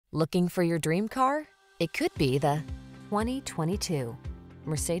Looking for your dream car? It could be the 2022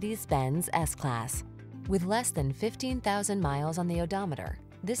 Mercedes-Benz S-Class. With less than 15,000 miles on the odometer,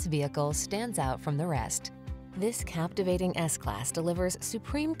 this vehicle stands out from the rest. This captivating S-Class delivers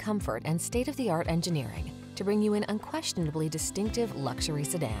supreme comfort and state-of-the-art engineering to bring you an unquestionably distinctive luxury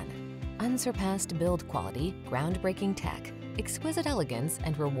sedan. Unsurpassed build quality, groundbreaking tech, exquisite elegance,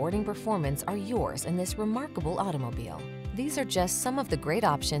 and rewarding performance are yours in this remarkable automobile. These are just some of the great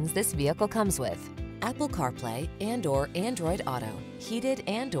options this vehicle comes with: Apple CarPlay and/or Android Auto, heated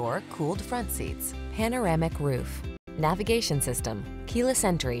and/or cooled front seats, panoramic roof, navigation system, keyless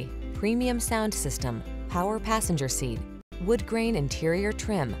entry, premium sound system, power passenger seat, wood grain interior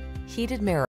trim, heated mirrors.